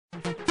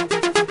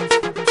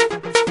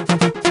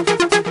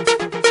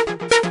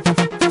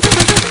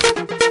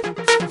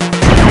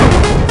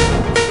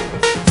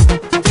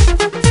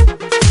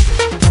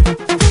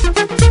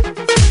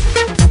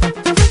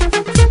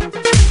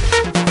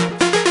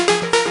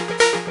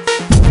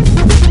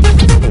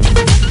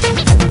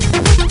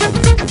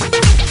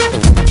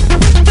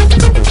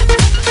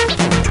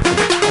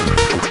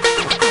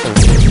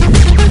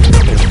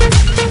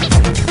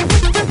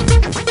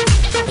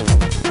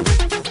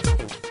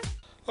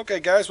Okay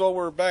guys, well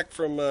we're back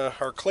from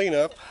our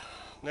cleanup.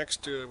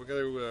 Next we're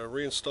going to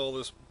reinstall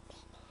this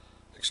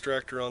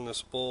extractor on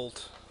this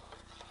bolt.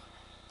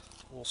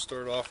 We'll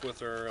start off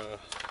with our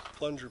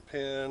plunger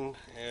pin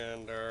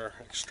and our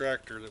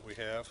extractor that we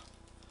have.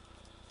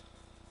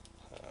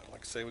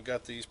 Like I say, we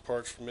got these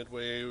parts from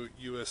Midway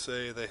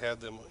USA. They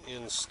had them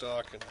in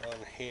stock and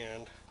on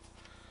hand.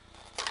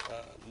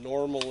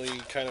 Normally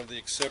kind of the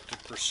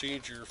accepted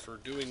procedure for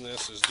doing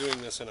this is doing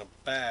this in a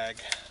bag,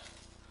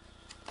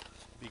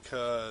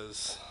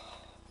 because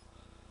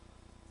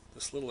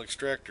this little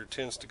extractor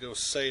tends to go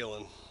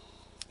sailing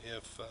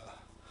if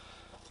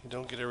you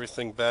don't get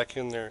everything back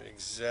in there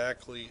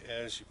exactly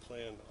as you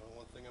planned on.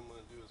 One thing I'm going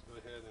to do is go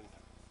ahead and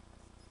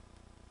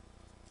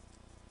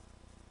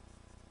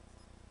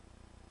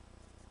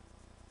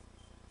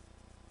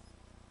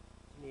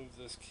move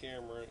this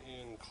camera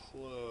in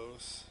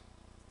close,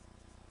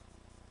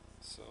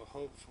 so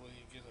hopefully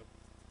you get a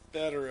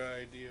better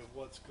idea of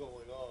what's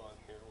going on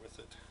here with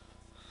it.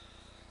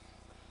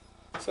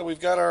 So we've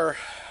got our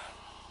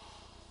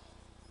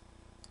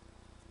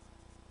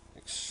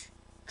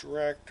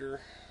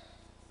extractor,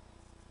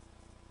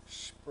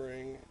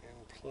 spring,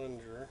 and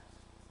plunger.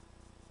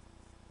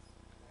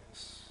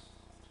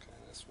 Okay,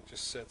 this one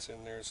just sets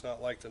in there. It's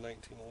not like the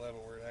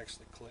 1911 where it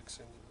actually clicks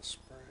into the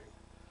spring.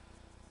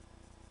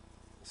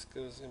 This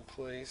goes in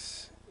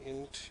place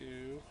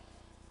into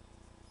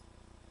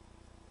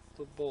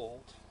the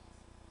bolt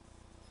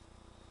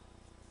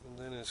and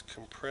then is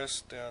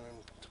compressed down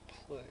into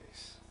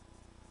place.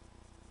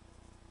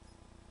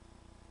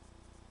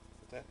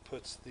 That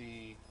puts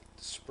the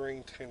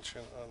spring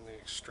tension on the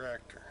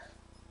extractor.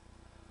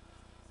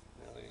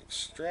 Now the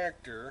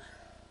extractor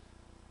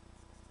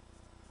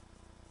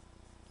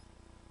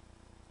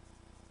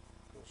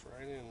goes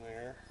right in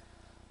there.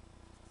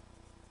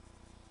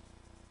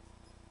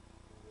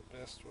 And the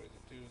best way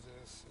to do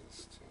this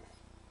is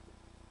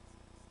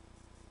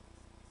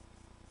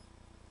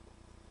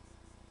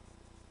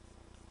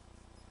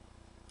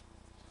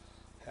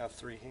to have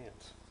three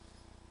hands.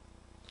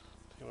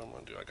 What I'm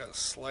going to do, I got a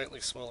slightly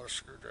smaller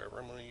screwdriver.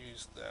 I'm going to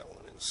use that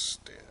one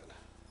instead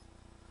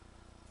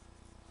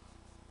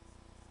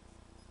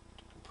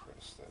to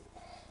compress that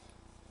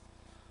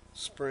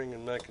spring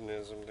and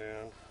mechanism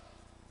down.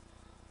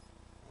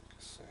 Like I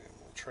say, I'm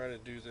going to try to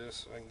do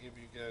this so I can give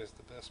you guys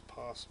the best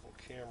possible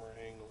camera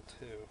angle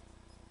too.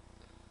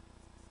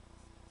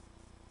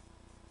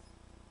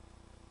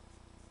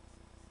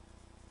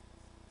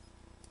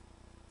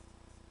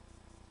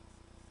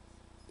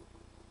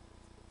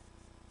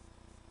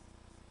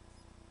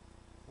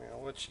 Now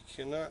what you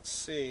cannot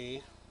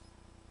see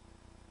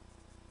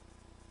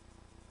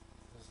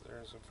is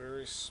there's a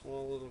very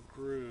small little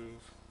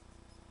groove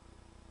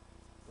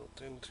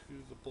built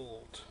into the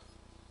bolt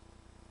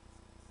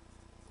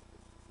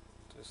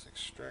this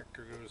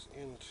extractor goes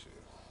into.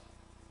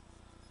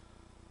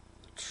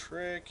 The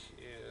trick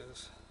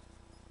is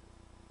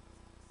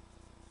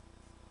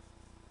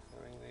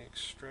having the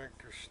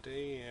extractor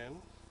stay in.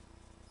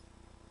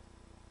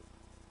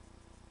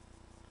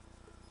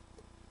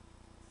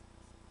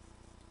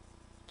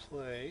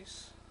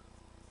 Place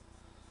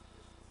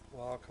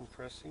while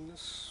compressing the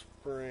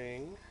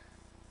spring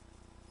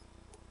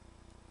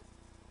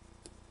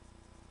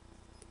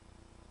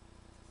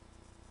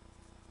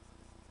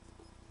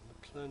and the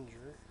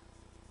plunger.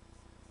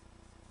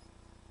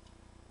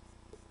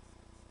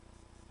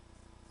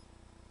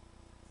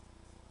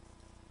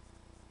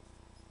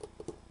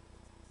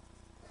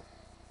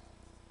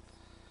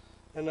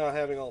 And not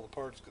having all the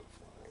parts go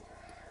flying.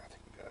 I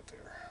think we got it there.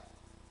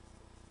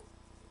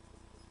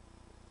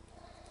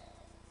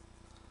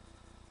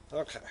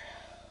 Okay.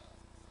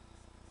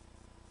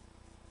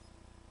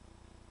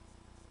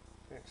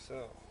 Okay,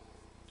 so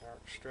our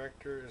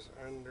extractor is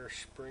under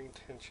spring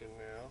tension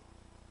now.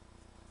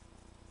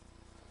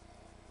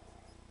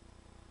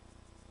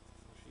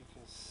 If you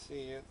can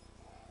see it,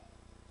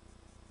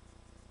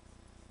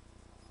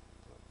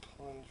 the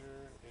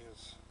plunger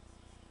is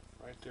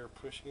right there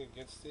pushing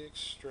against the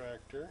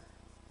extractor.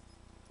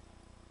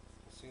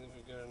 You can see that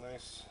we've got a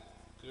nice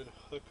good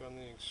hook on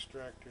the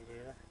extractor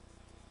there.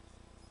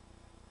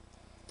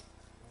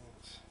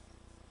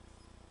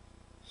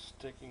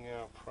 Sticking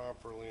out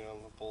properly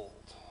on the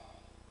bolt.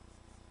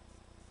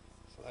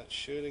 So that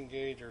should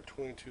engage our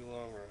 22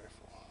 long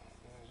rifle.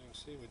 And as you can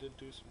see, we did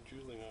do some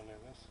jeweling on there.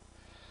 This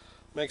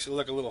makes it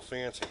look a little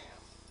fancy.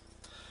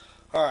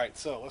 Alright,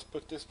 so let's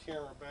put this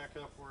camera back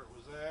up where it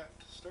was at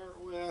to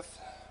start with,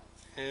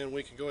 and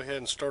we can go ahead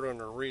and start on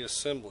our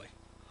reassembly.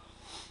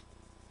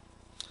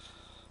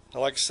 Now,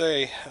 like I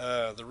say,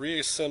 the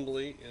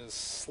reassembly is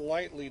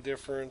slightly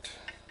different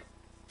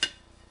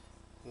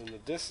than the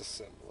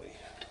disassembly.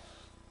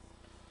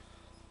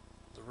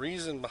 The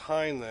reason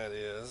behind that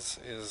is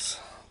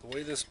the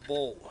way this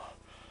bolt,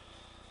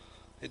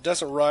 it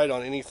doesn't ride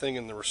on anything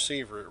in the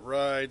receiver. It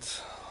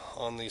rides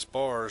on these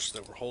bars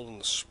that were holding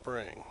the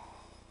spring.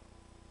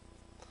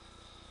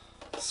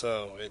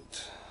 So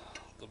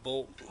the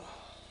bolt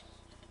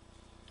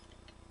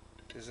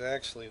is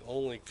actually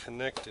only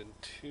connected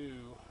to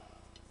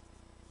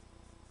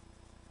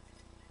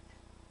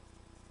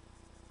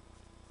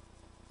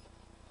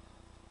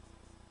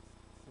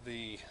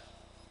the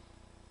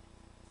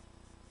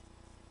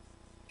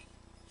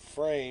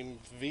frame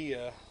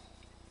via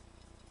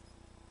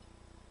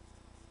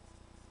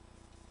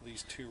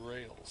these two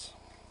rails.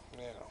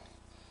 Now,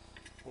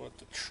 what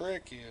the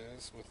trick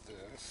is with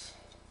this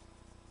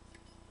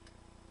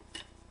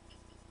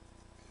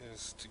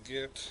is to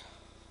get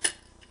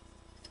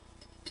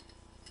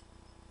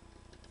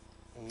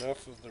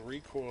enough of the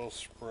recoil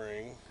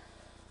spring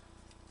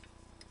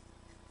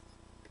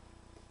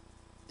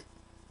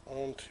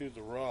onto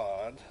the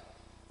rod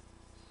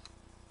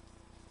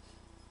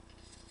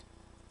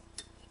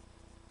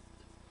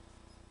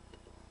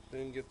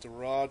then get the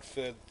rod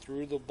fed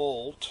through the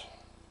bolt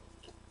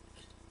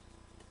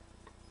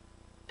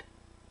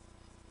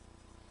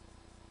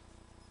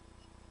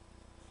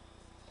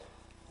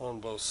on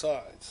both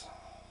sides.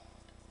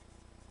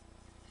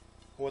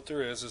 What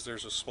there is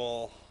there's a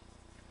small,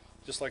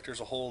 just like there's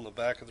a hole in the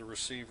back of the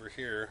receiver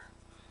here,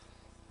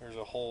 there's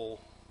a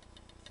hole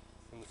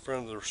in the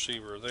front of the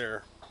receiver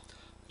there,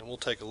 and we'll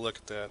take a look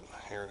at that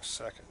here in a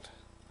second.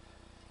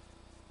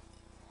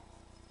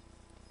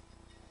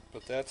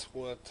 But that's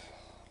what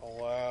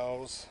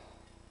allows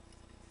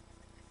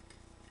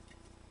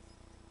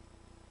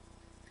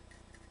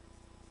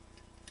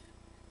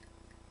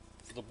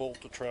for the bolt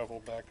to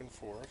travel back and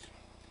forth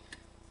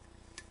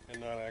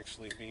and not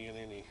actually be in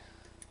any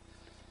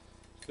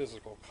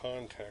physical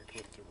contact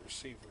with the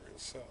receiver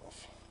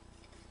itself.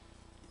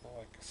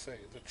 Like I say,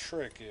 the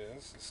trick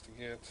is to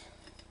get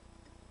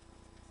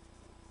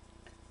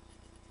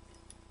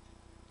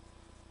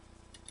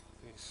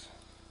these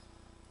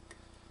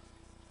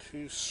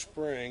two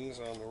springs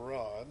on the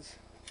rods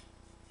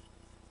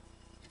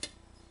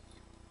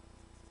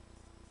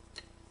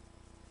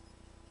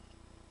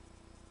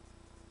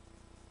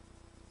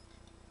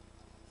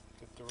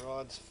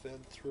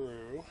fed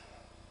through.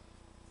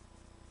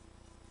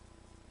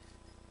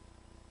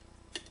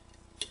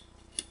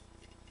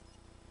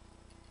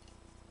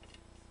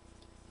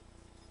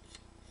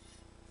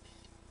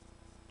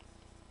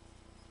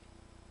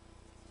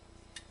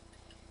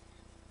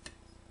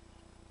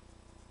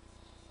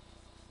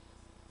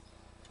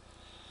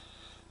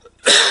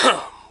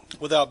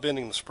 Without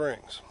bending the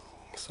springs.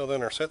 So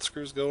then our set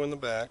screws go in the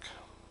back.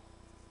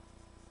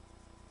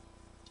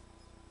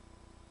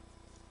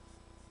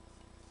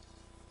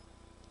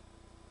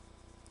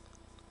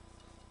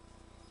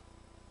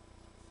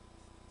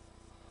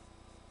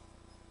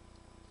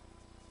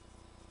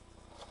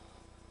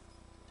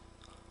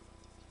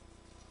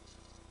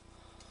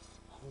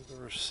 The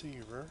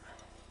receiver.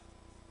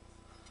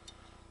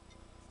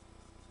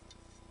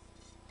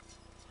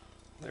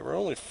 They were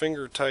only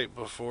finger tight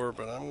before,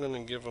 but I'm going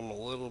to give them a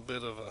little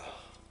bit of a,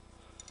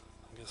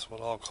 I guess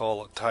what I'll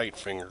call a tight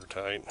finger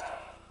tight.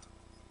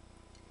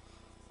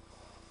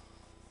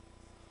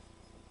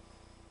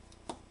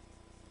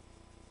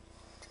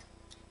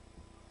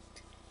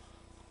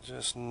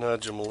 Just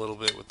nudge them a little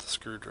bit with the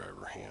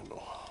screwdriver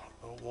handle.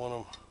 I don't want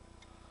them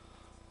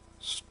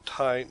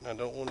tight, and I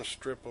don't want to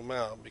strip them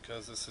out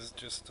because this is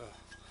just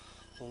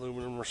a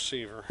aluminum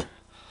receiver.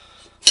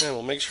 And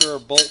we'll make sure our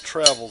bolt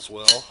travels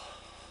well.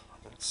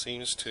 It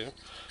seems to.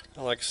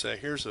 And like I say,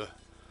 here's a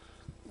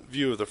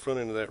view of the front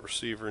end of that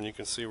receiver, and you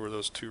can see where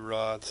those two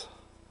rods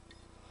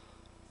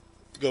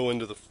go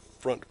into the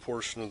front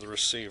portion of the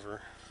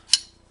receiver.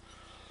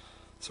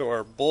 So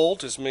our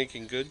bolt is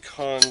making good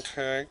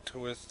contact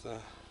with the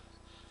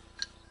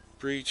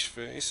breech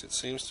face. It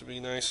seems to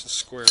be nice and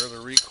square. The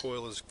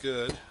recoil is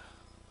good.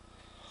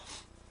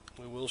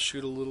 We will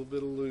shoot a little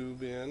bit of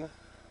lube in.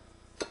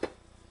 A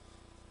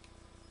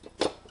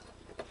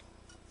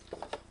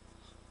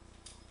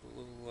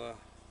little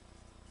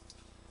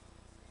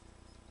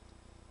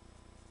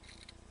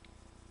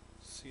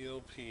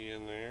CLP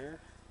in there.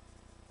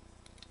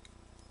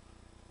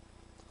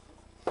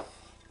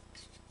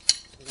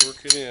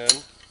 Work it in.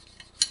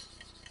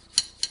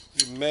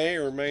 You may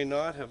or may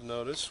not have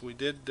noticed we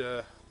did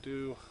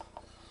do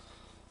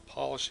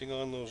polishing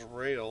on those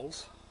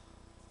rails,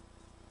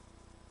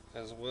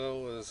 as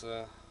well as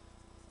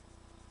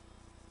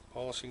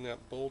polishing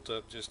that bolt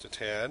up just a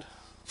tad.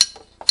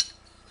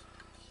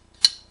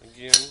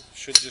 Again,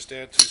 should just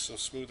add to some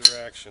smoother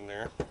action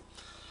there.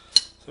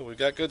 So we've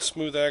got good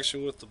smooth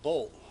action with the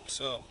bolt.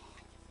 So,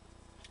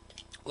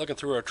 looking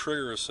through our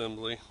trigger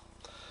assembly,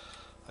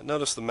 I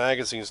noticed the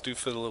magazines do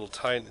fit a little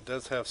tight, and it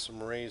does have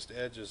some raised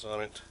edges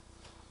on it.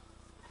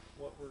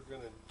 What we're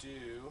going to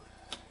do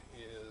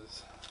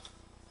is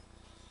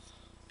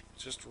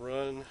just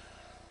run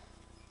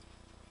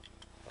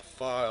a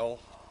file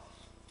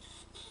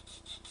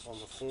on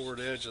the forward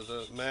edge of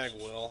the mag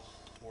well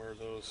where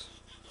those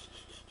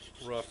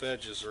rough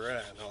edges are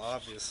at. Now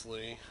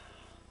obviously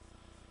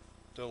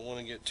don't want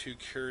to get too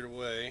carried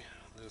away.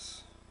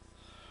 This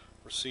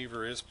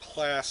receiver is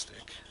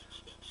plastic,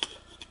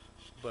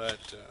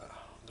 but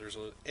there's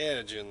an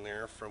edge in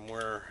there from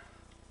where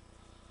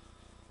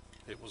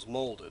it was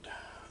molded,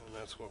 and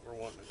that's what we're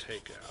wanting to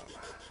take out.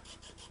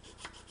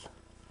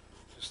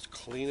 Just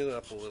clean it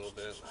up a little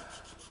bit.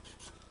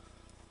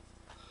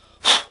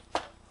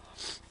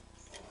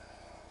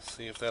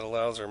 See if that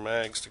allows our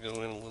mags to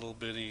go in a little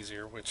bit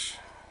easier, which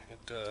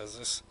it does.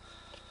 This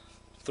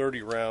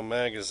 30 round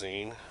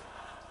magazine,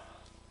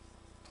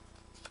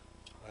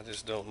 I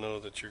just don't know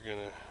that you're going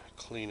to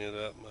clean it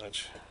up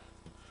much.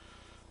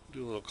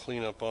 Do a little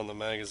cleanup on the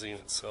magazine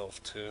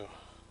itself too.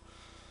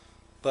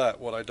 But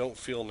what I don't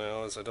feel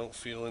now is I don't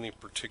feel any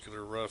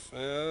particular rough.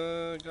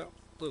 I got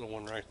a little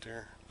one right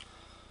there.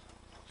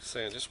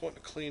 I just want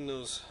to clean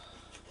those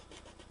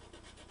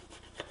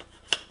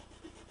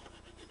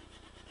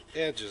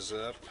edges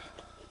up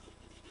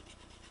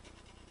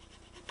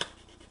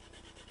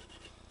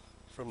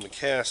from the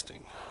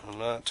casting. I'm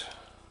not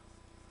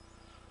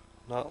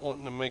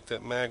wanting to make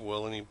that mag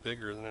well any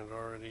bigger than it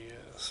already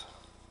is.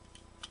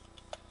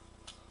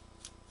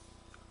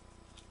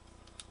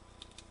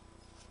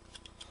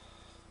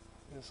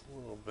 Just a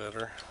little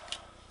better.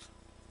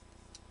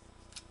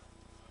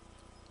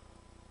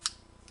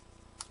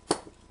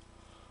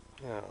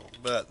 Now,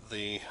 but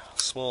the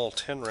small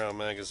 10 round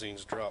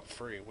magazines drop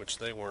free, which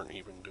they weren't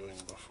even doing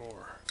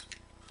before.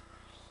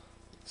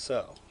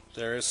 So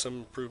there is some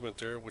improvement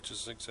there, which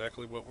is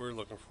exactly what we're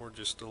looking for.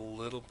 Just a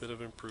little bit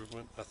of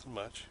improvement, nothing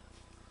much.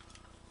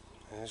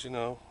 As you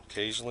know,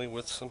 occasionally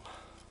with some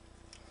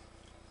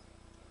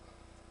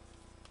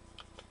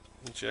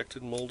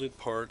injected molded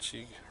parts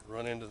you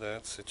run into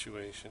that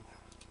situation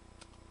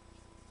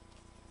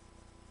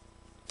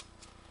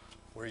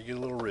where you get a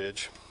little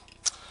ridge.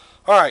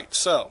 Alright,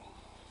 so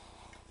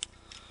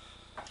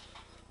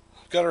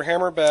got our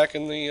hammer back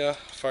in the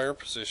fire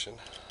position.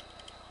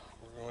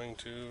 We're going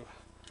to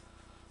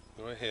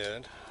go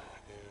ahead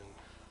and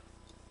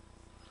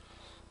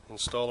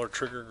install our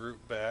trigger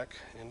group back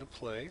into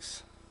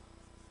place.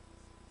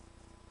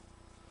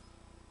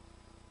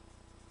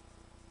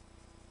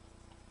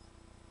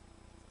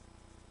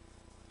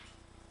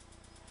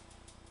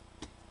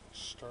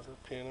 Start our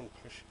pin and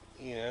push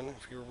it in.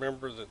 If you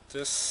remember that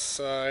this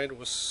side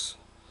was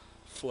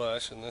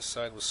flush and this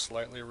side was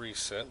slightly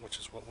reset, which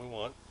is what we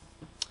want.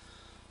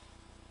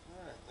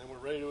 Alright, then we're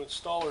ready to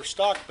install our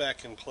stock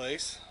back in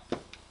place.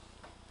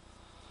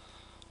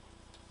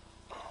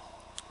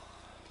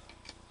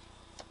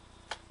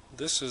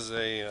 This is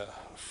a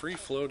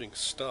free-floating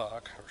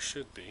stock, or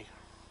should be.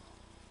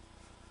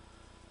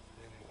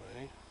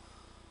 Anyway,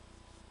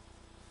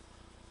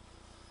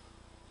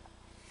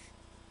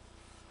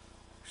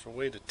 there's a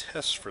way to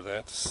test for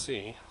that to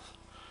see.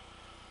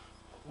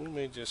 We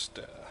may just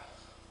go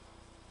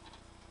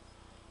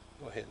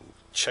ahead and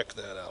check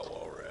that out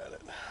while we're at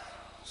it.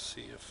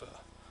 See if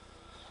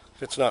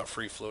it's not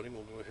free-floating,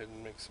 we'll go ahead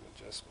and make some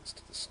adjustments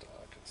to the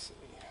stock and see.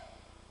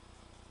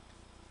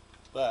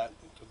 But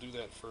to do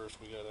that first,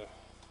 we gotta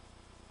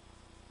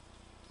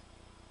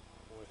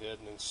go ahead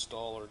and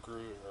install our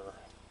groove, or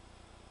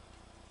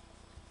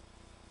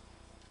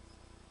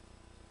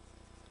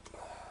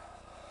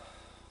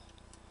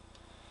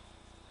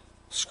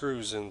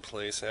screws in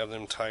place, have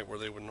them tight where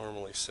they would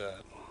normally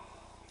set.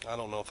 I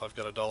don't know if I've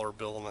got a dollar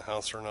bill in the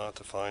house or not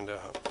to find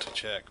out, to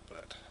check,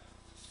 but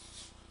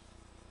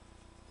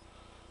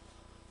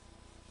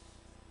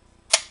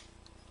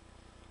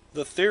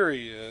the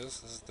theory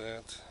is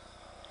that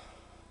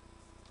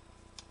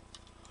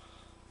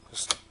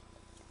just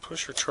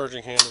push your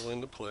charging handle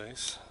into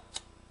place.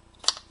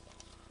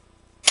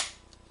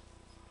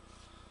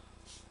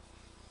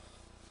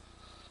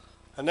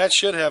 And that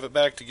should have it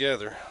back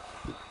together.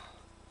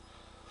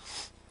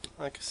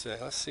 Like I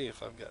said, let's see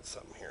if I've got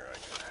something here I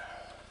can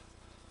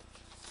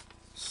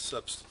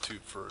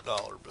substitute for a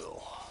dollar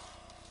bill.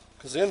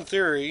 Because in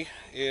theory,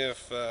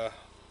 if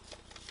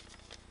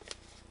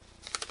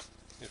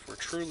we're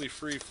truly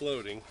free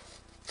floating,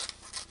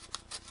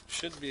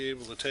 should be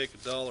able to take a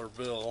dollar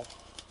bill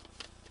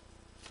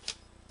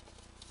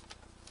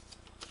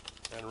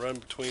and run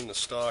between the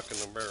stock and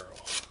the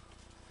barrel.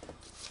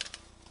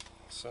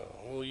 So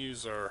we'll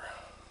use our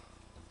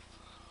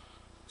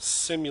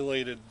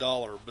simulated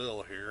dollar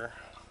bill here,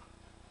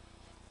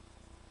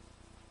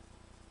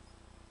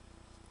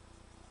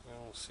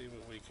 and we'll see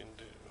what we can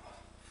do.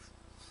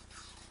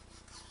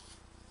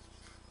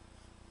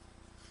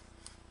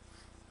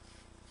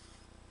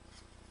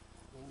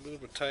 A little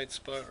bit of a tight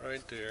spot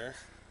right there.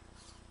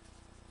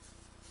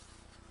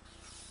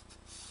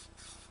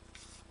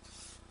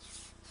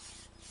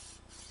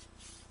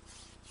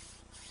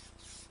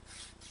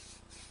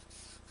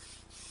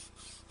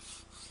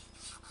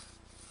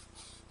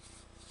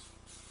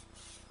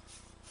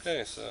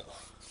 Okay, so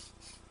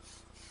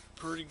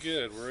pretty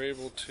good. We're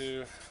able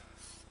to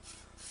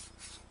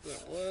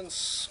That one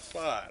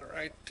spot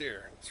right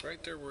there. It's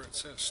right there where it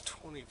says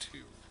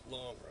 22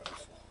 long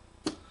rifle.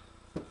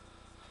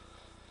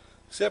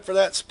 Except for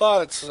that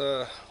spot, it's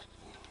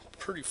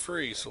pretty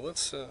free. So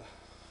let's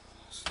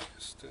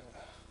just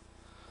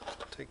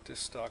take this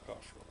stock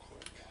off real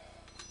quick.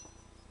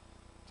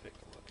 Take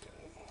a look at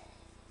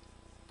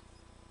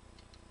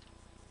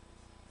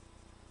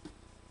it.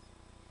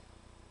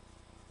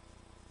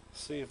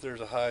 See if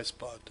there's a high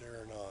spot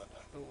there or not.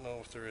 I don't know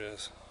if there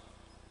is.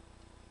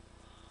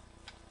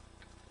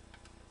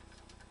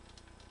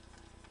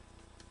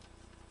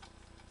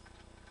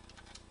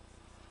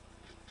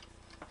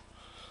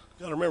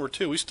 Gotta remember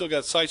too, we still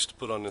got sights to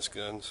put on this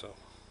gun, so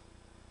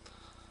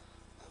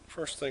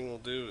first thing we'll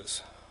do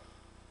is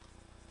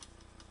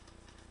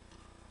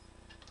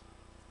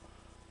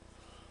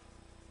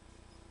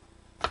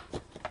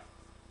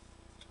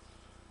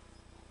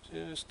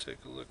just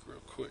take a look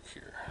real quick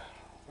here.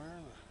 Where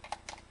are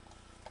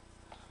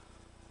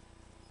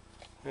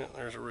the... Yeah,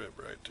 there's a rib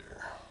right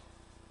there.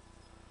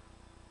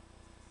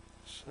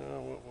 So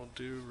what we'll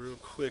do real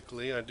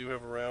quickly, I do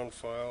have a round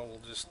file.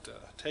 We'll just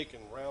take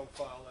and round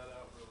file that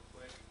out real quick.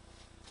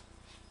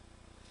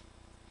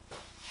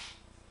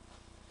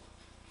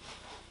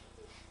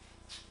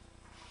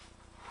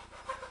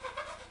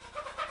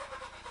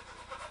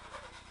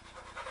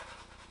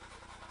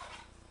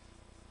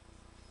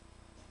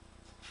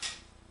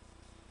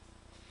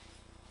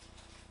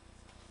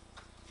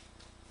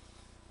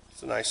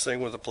 It's a nice thing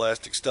with a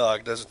plastic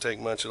stock. It doesn't take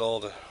much at all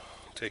to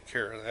take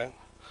care of that.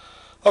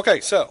 Okay,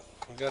 so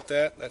we got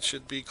that. That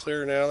should be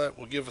clear now. That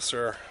will give us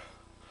our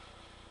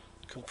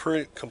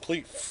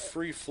complete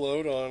free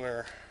float on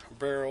our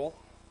barrel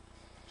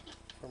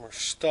from our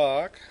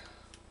stock.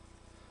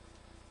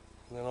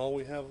 And then all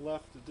we have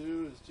left to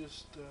do is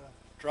just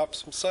drop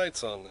some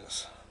sights on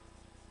this.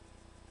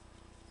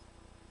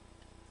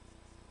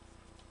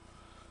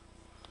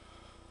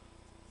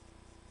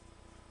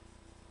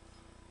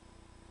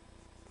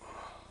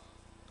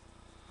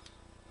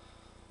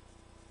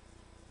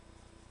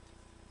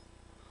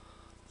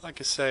 Like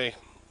I say,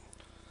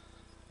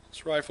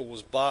 this rifle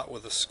was bought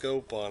with a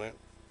scope on it,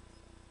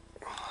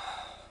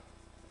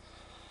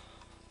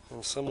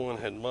 and someone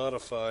had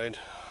modified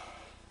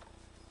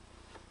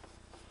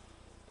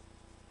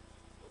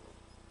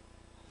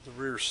the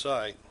rear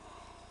sight,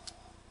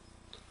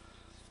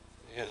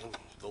 and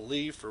the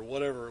leaf or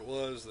whatever it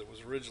was that was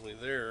originally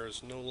there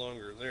is no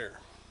longer there.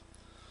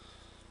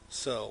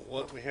 So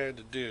what we had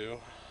to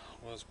do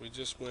was we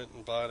just went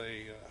and bought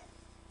a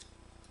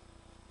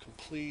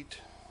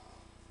complete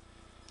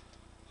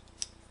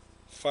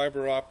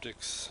fiber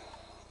optics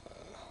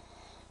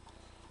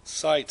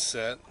sight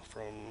set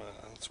from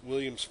it's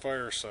Williams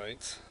Fire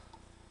Sights,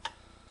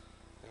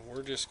 and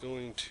we're just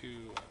going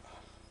to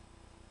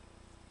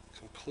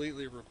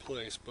completely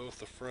replace both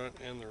the front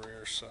and the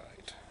rear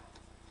sight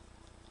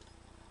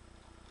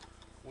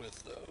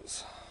with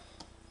those.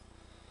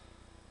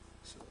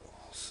 So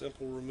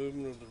simple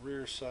removement of the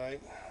rear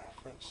sight.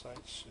 Front sight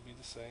should be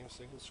the same,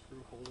 single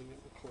screw holding it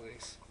in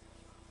place.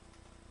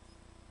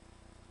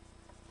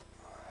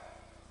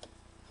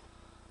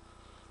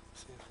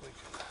 See if we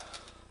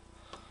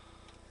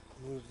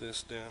can move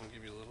this down and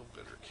give you a little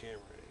better camera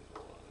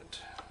angle on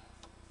it.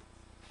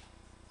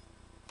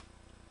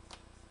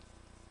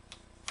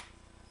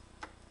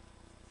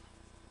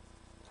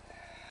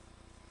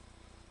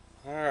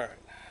 Alright.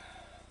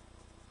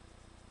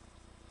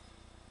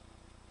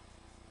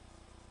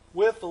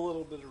 With a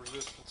little bit of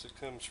resistance, it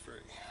comes free.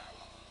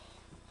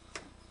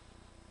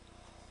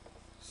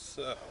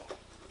 So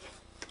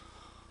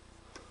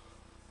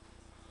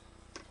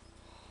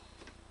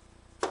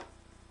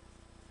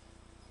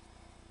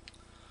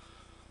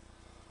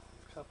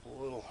couple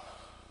little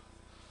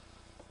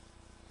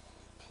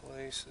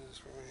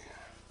places where we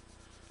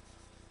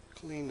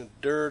clean the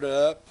dirt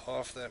up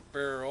off that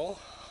barrel.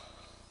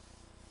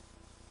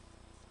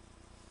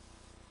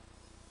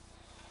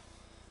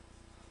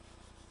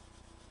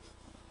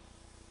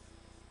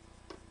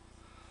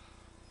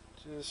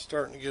 Just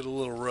starting to get a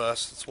little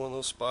rust. It's one of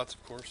those spots,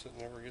 of course, that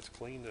never gets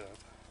cleaned up.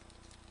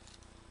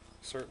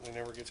 Certainly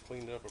never gets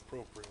cleaned up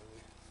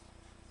appropriately.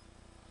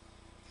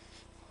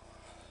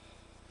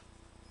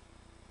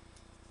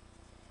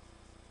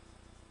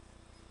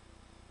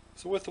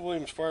 So with the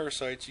Williams Fire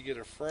Sights, you get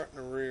a front and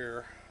a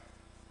rear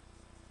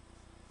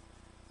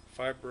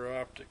fiber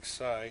optic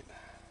sight,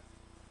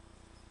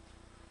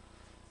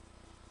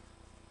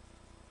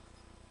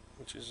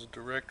 which is a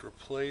direct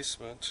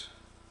replacement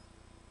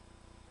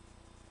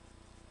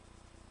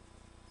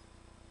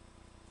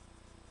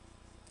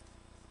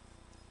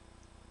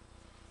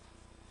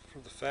for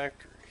the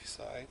factory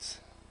sights.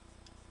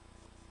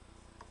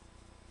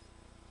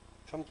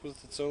 Comes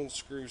with its own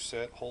screw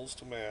set, holes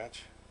to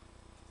match.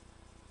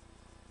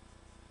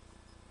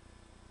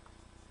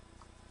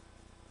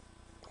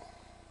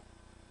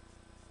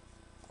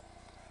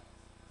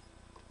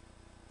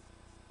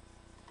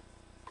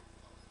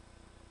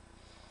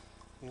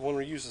 You want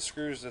to use the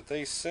screws that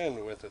they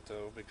send with it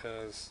though,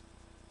 because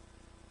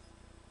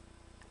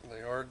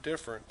they are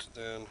different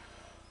than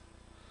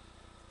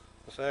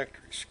the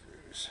factory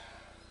screws.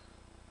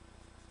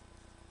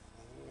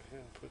 I'll go ahead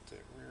and put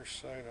that rear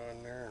sight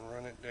on there and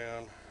run it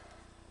down.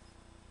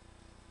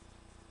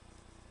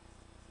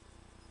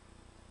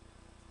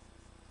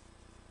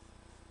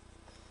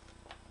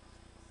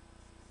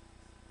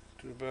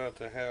 To about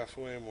the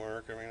halfway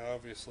mark. I mean,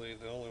 obviously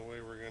the only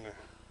way we're going to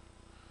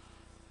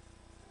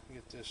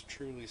get this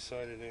truly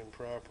sighted in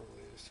properly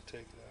is to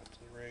take it out to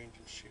the range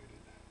and shoot it.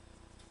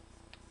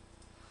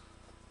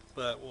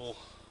 But we'll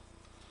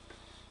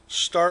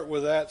start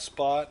with that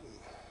spot and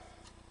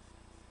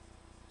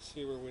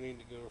see where we need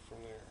to go from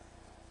there.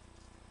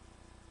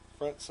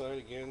 Front sight,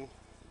 again,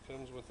 it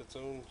comes with its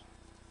own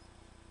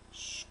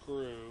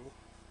screw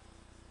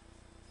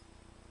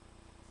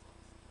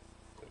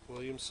that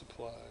Williams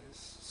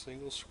supplies.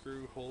 Single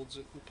screw holds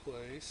it in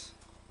place.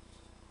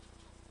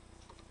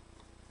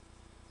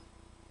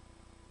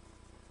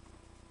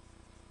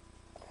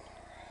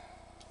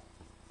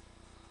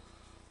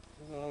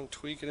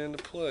 Tweak it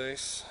into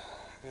place,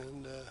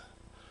 and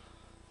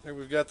there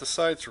we've got the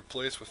sights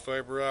replaced with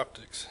fiber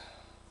optics.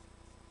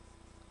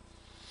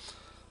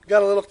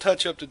 Got a little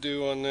touch up to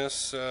do on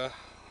this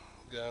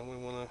gun. We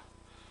want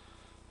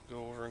to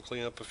go over and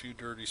clean up a few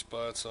dirty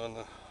spots on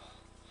the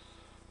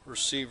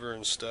receiver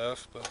and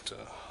stuff, but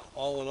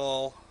all in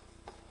all,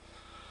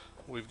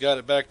 we've got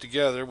it back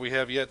together. We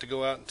have yet to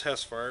go out and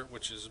test fire it,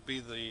 which is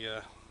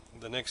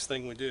the next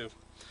thing we do.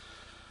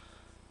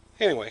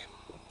 Anyway,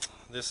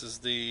 this is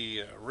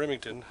the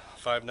Remington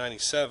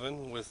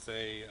 597 with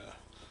a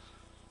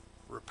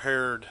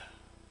repaired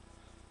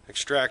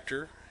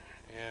extractor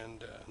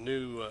and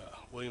new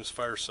Williams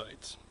fire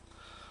sights.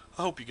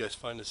 I hope you guys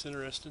find this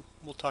interesting.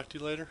 We'll talk to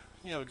you later.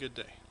 You have a good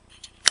day.